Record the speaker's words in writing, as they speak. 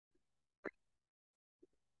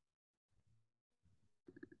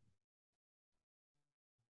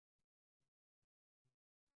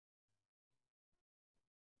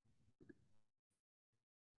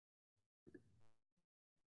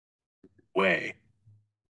way.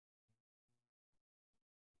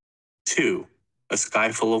 2. A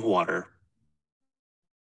Sky Full of Water.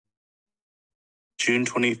 June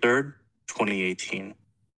 23rd, 2018.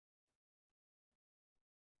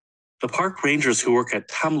 The park rangers who work at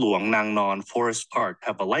Tham Luang Nang Non Forest Park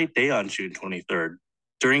have a light day on June 23rd.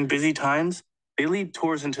 During busy times, they lead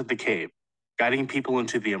tours into the cave, guiding people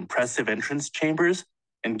into the impressive entrance chambers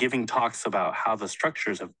and giving talks about how the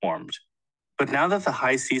structures have formed. But now that the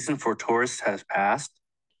high season for tourists has passed,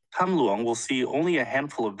 Tham Luang will see only a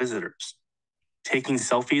handful of visitors, taking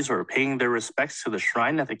selfies or paying their respects to the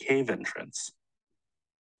shrine at the cave entrance.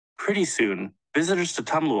 Pretty soon, visitors to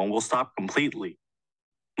Tham Luang will stop completely.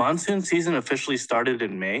 Monsoon season officially started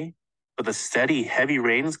in May, but the steady, heavy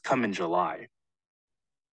rains come in July.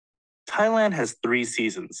 Thailand has 3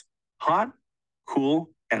 seasons: hot,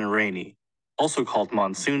 cool, and rainy, also called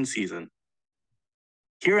monsoon season.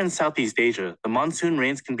 Here in Southeast Asia, the monsoon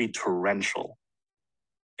rains can be torrential.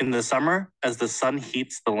 In the summer, as the sun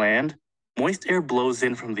heats the land, moist air blows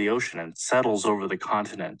in from the ocean and settles over the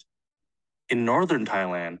continent. In northern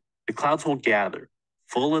Thailand, the clouds will gather,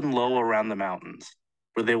 full and low around the mountains,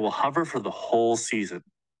 where they will hover for the whole season.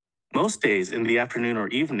 Most days in the afternoon or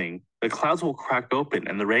evening, the clouds will crack open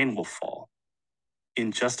and the rain will fall.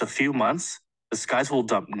 In just a few months, the skies will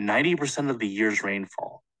dump 90% of the year's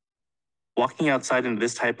rainfall. Walking outside in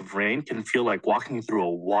this type of rain can feel like walking through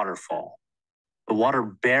a waterfall. The water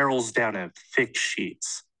barrels down in thick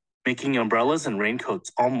sheets, making umbrellas and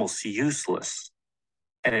raincoats almost useless.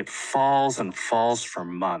 And it falls and falls for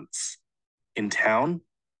months. In town,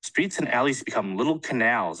 streets and alleys become little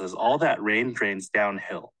canals as all that rain drains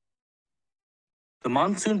downhill. The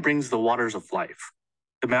monsoon brings the waters of life.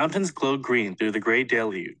 The mountains glow green through the gray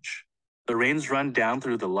deluge. The rains run down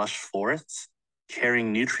through the lush forests,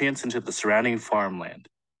 carrying nutrients into the surrounding farmland,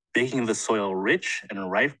 making the soil rich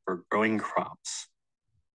and ripe for growing crops.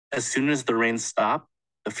 As soon as the rains stop,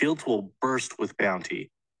 the fields will burst with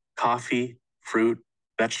bounty: coffee, fruit,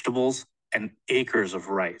 vegetables, and acres of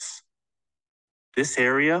rice. This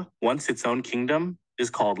area, once its own kingdom,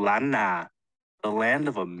 is called Lan Na, the land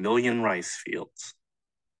of a million rice fields.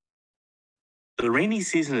 The rainy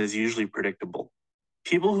season is usually predictable.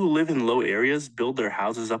 People who live in low areas build their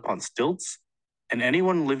houses up on stilts, and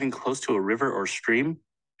anyone living close to a river or stream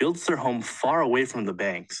builds their home far away from the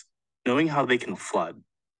banks, knowing how they can flood.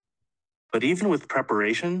 But even with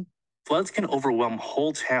preparation, floods can overwhelm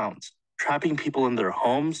whole towns, trapping people in their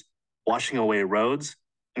homes, washing away roads,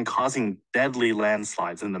 and causing deadly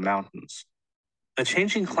landslides in the mountains. The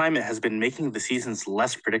changing climate has been making the seasons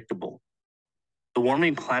less predictable. The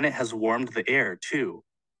warming planet has warmed the air, too.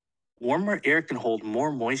 Warmer air can hold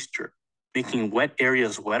more moisture, making wet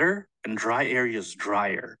areas wetter and dry areas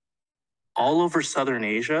drier. All over southern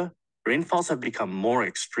Asia, rainfalls have become more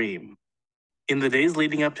extreme. In the days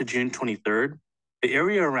leading up to June 23rd, the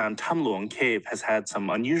area around Tham Luang Cave has had some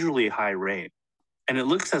unusually high rain, and it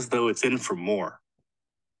looks as though it's in for more.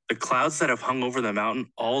 The clouds that have hung over the mountain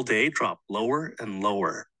all day drop lower and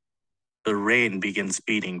lower. The rain begins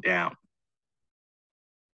beating down.